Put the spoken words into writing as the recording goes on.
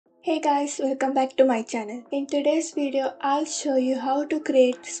Hey guys, welcome back to my channel. In today's video, I'll show you how to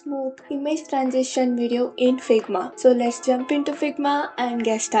create smooth image transition video in Figma. So let's jump into Figma and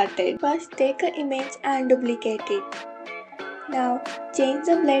get started. First, take an image and duplicate it. Now, change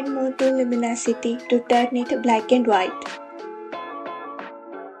the blend mode to luminosity to turn it black and white.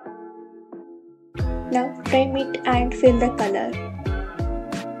 Now, frame it and fill the color.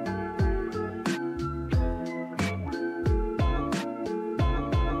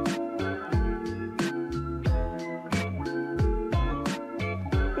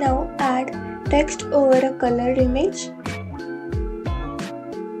 Now add text over a colored image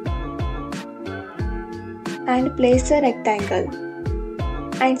and place a rectangle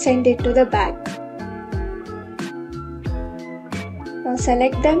and send it to the back. Now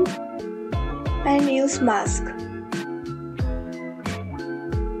select them and use mask.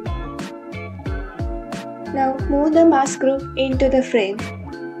 Now move the mask group into the frame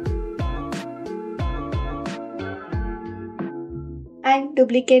and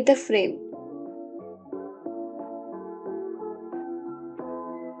duplicate the frame.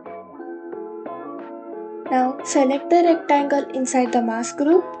 Now select the rectangle inside the mask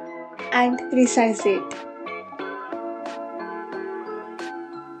group and resize it.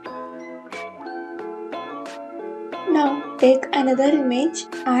 Now take another image,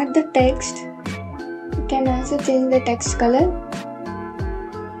 add the text. You can also change the text color.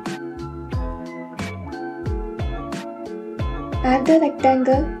 Add the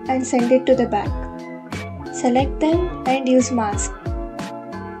rectangle and send it to the back. Select them and use mask.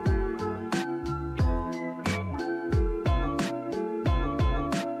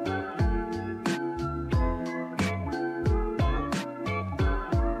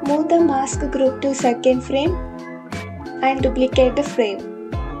 Move the mask group to second frame and duplicate the frame.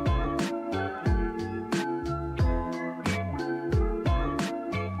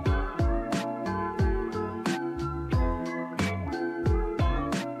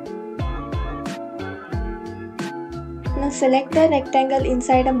 Now select the rectangle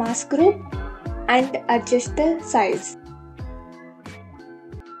inside a mask group and adjust the size.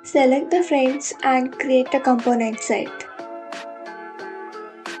 Select the frames and create a component set.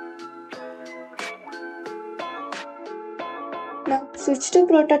 Now switch to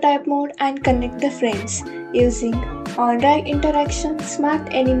prototype mode and connect the frames using on-drag interaction,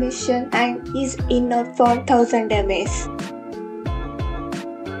 Smart Animation and is in-node for 1000 ms.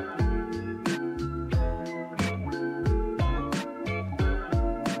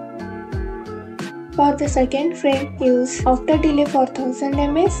 For the second frame, use after delay for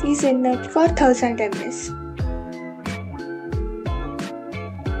 1000 ms is in-node for 1000 ms.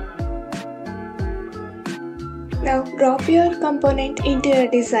 Now drop your component into your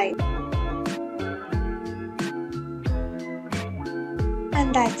design.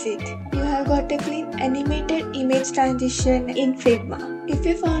 And that's it. You have got a clean animated image transition in Figma. If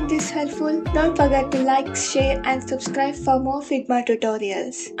you found this helpful, don't forget to like, share and subscribe for more Figma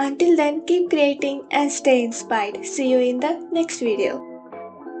tutorials. Until then, keep creating and stay inspired. See you in the next video.